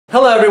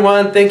Hello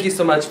everyone, thank you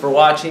so much for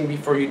watching.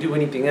 Before you do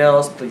anything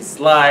else, please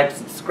like,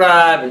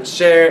 subscribe, and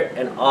share,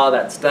 and all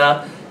that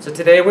stuff. So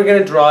today we're going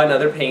to draw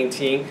another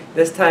painting,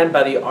 this time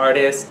by the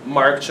artist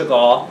Marc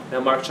Chagall. Now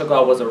Marc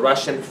Chagall was a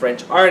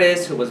Russian-French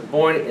artist who was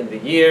born in the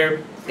year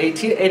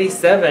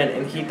 1887,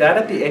 and he died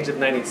at the age of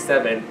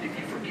 97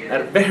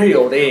 at a very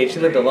old age. He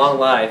lived a long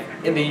life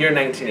in the year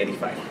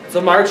 1985. So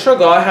Marc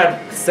Chagall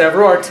had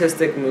several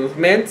artistic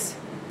movements.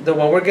 The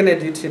one we're going to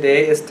do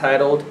today is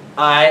titled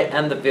I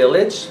and the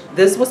Village.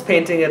 This was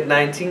painted in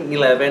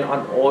 1911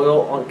 on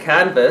oil on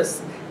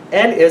canvas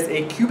and is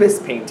a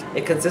cubist painting.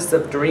 It consists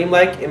of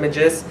dreamlike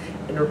images,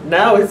 and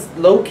now it's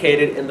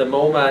located in the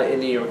MoMA in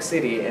New York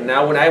City. And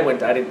now when I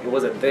went, it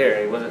wasn't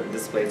there, it wasn't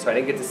displayed, so I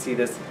didn't get to see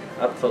this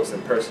up close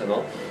and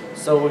personal.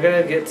 So we're going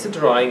to get to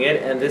drawing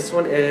it, and this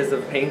one is a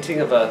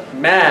painting of a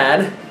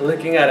man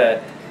looking at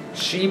a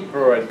sheep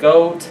or a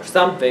goat or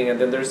something,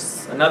 and then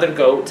there's another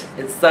goat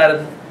inside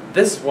of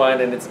this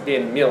one, and it's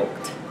being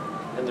milked,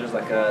 and there's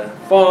like a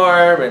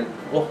farm,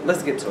 and well,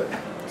 let's get to it.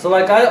 So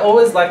like I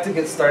always like to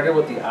get started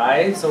with the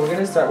eye, so we're going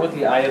to start with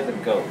the eye of the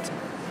goat,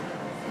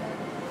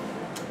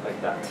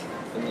 like that.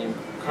 And you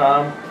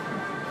come,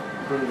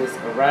 bring this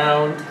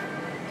around,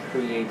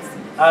 creates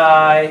the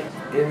eye,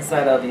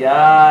 inside of the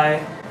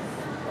eye,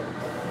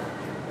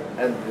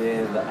 and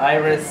then the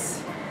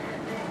iris,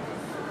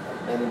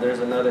 and then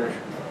there's another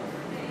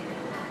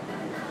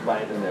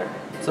line in there.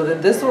 So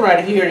then this one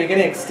right here, you're going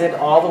to extend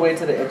all the way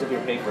to the edge of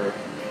your paper.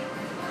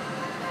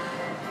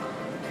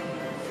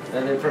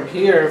 And then from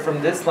here,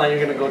 from this line,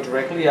 you're going to go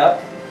directly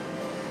up.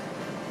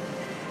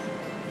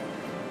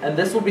 And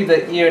this will be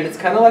the ear, and it's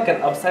kind of like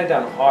an upside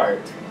down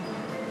heart.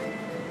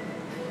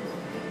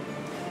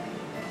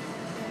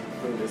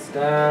 Bring this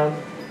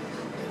down.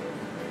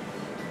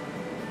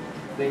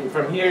 Then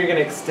from here, you're going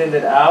to extend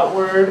it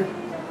outward,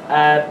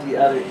 add the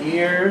other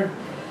ear,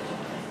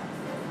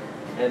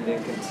 and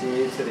then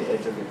continue to the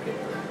edge of your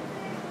paper.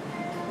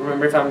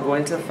 Remember, if I'm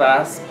going too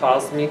fast,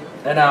 pause me.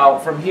 And now,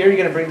 from here, you're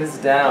going to bring this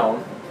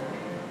down,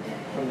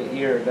 from the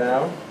ear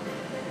down.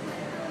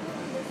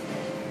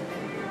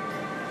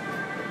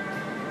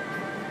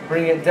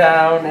 Bring it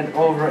down and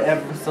over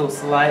ever so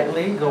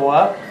slightly. Go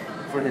up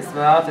for his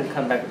mouth and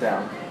come back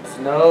down. His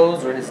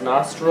nose or his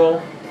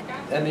nostril.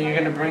 And then you're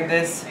going to bring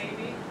this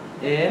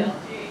in.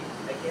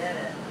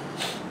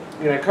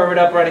 You're going to curve it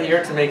up right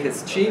here to make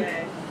his cheek.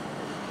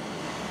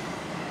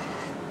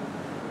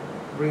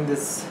 Bring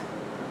this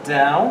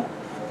down,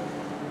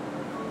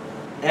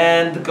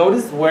 and the goat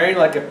is wearing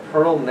like a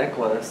pearl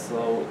necklace,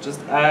 so just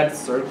add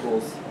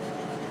circles,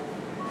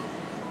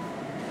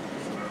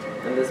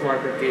 and this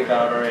marker gave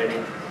out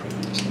already.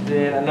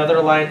 Then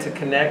another line to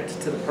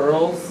connect to the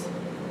pearls,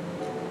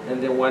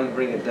 and then one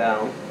bring it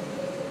down.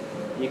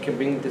 You can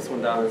bring this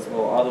one down as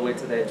well, all the way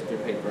to the edge of your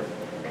paper.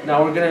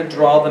 Now we're going to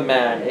draw the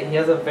man, and he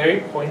has a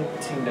very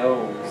pointy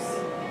nose.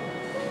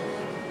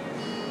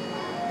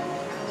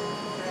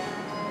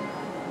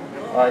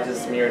 Oh, I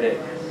just smeared it.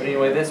 But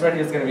anyway, this right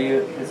here is going to be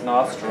his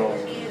nostril.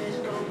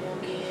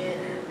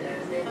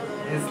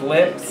 His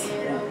lips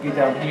will be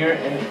down here,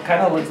 and it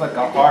kind of looks like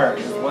a heart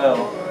as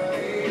well.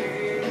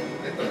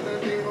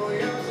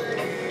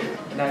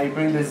 Now you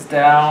bring this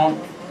down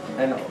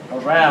and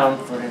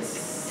around for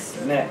his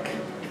neck.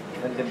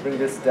 And then bring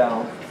this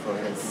down for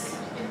his...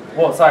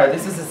 Well, sorry,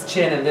 this is his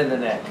chin and then the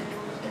neck.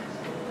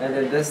 And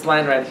then this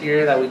line right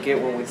here that we get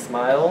when we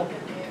smile.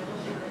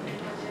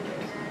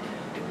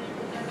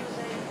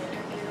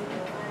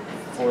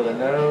 For the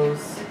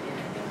nose,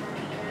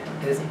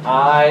 his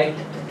eye,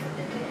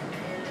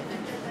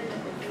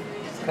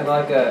 it's kind of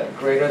like a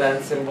greater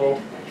than symbol.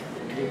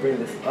 You bring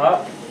this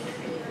up,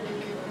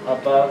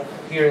 above.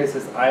 Here is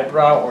his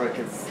eyebrow or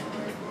his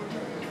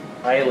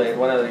eyelid,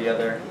 one or the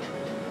other.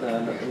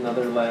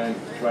 Another line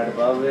right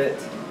above it,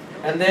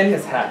 and then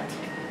his hat.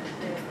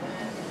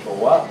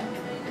 Go up.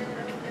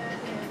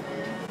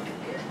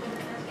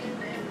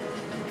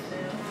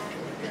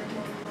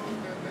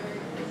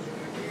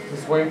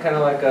 He's wearing kind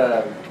of like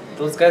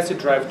those guys who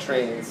drive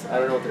trains. I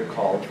don't know what they're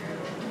called.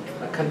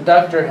 A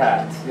conductor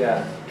hat,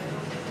 yeah.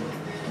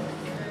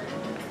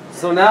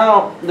 So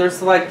now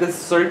there's like this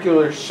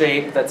circular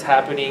shape that's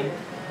happening,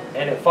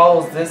 and it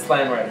follows this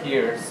line right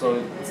here. So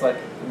it's like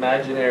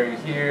imaginary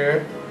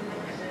here,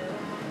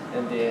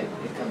 and then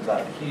it comes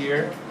out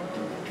here,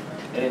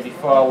 and if you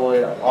follow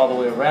it all the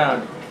way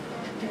around,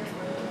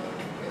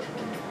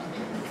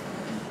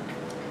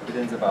 it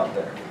ends about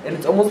there. And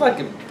it's almost like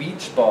a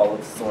beach ball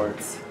of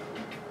sorts.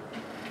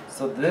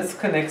 So this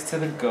connects to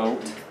the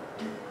goat.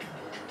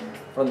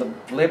 From the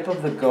lip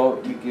of the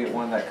goat, you get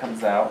one that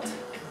comes out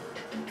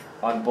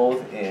on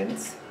both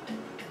ends.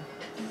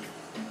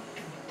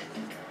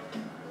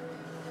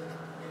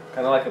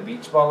 Kind of like a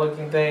beach ball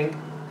looking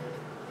thing.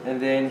 And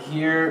then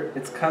here,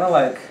 it's kind of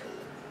like,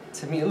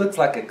 to me it looks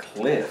like a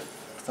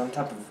cliff, some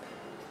type of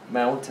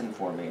mountain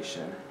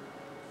formation.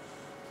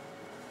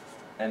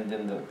 And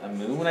then a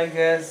moon, I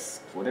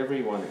guess, whatever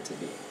you want it to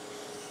be.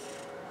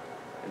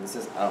 And this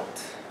is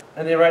out.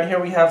 And then right here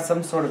we have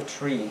some sort of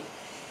tree.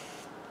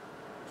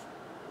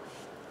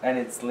 and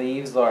its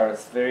leaves are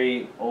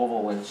very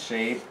oval in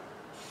shape.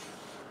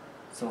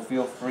 So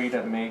feel free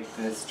to make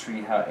this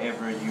tree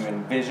however you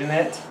envision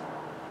it.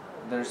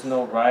 There's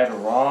no right or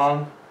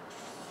wrong.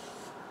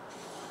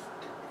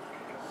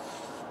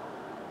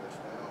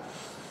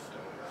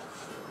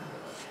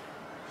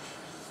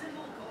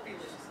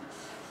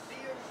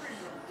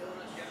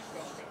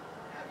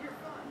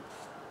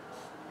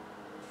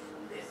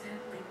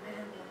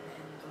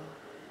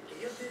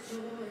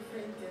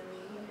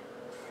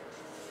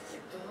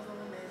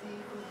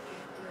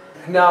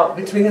 Now,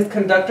 between his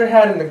conductor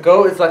hat and the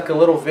goat is like a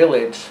little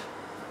village.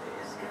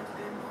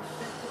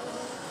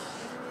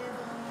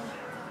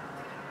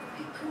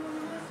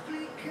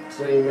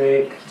 So you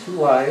make 2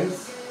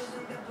 lines,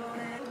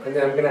 and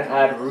then I'm going to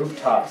add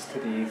rooftops to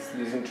these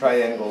using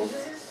triangles.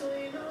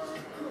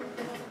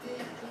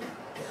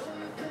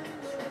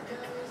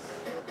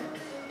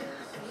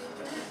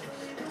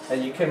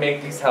 And you can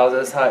make these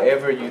houses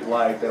however you'd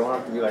like. They don't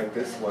have to be like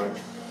this one.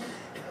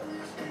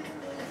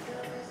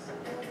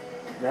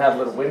 They have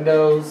little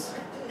windows.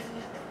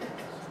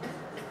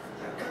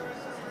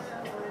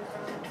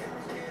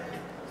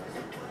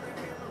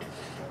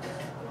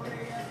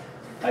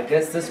 I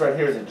guess this right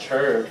here is a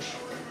church.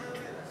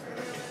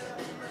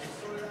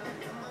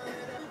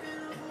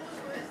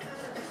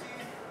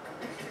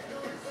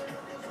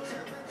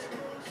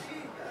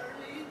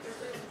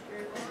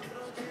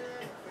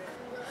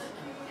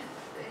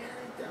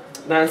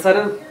 Now inside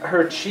of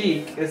her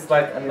cheek is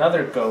like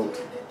another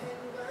goat.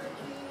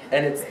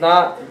 And it's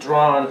not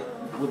drawn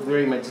with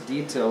very much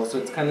detail, so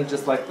it's kind of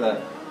just like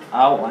the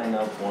outline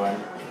of one.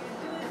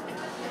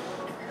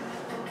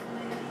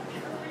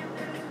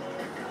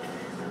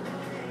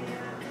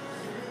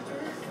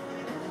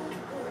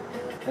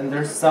 And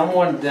there's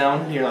someone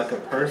down here like a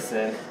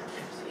person,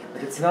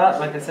 but it's not,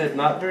 like I said,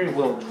 not very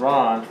well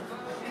drawn.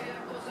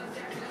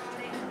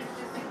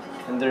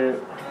 And they're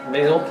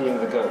milking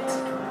the goats.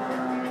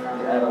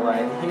 You add a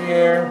line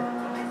here.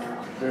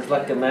 There's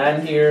like a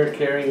man here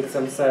carrying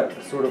some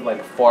sort of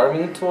like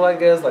farming tool, I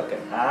guess, like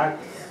an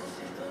axe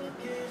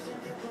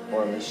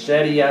or a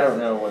machete. I don't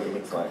know what it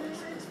looks like.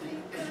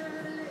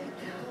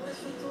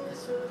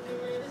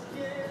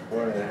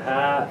 Wearing a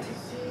hat.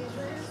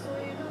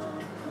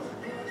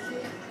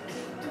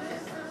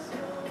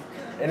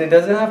 And it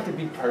doesn't have to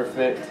be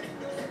perfect.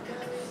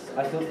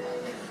 I feel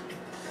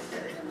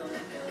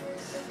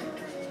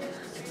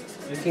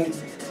you can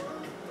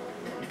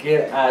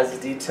get as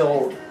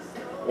detailed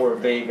or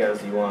vague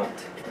as you want.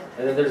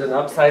 And then there's an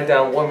upside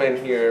down woman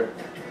here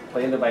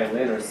playing the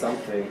violin or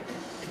something.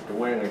 They're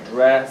wearing a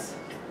dress,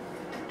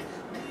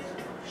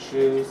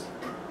 shoes,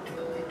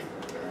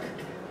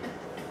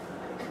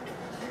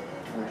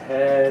 her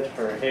head,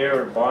 her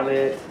hair, her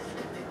bonnet,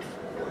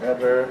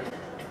 whatever,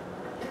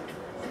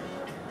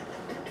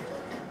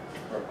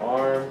 her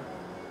arm.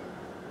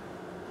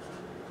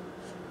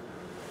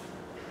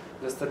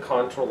 Just the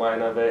contour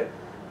line of it.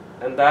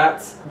 And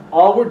that's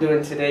all we're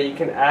doing today. You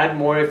can add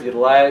more if you'd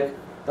like.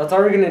 That's all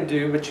we're going to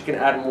do, but you can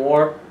add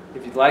more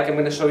if you'd like. I'm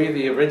going to show you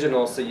the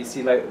original so you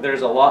see like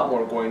there's a lot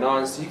more going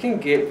on. So you can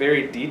get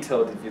very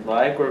detailed if you'd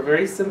like, or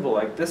very simple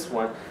like this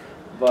one.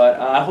 But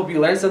I hope you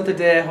learned something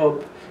today. I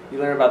hope you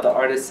learned about the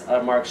artist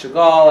Marc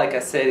Chagall. Like I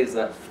said, he's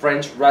a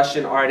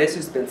French-Russian artist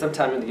who spent some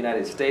time in the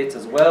United States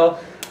as well,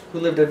 who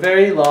lived a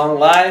very long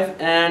life.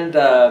 And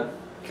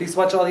please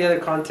watch all the other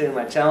content on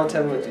my channel.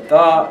 Tell me what you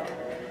thought.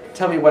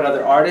 Tell me what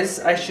other artists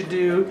I should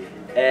do.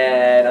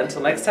 And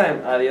until next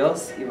time,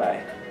 adios y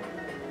bye.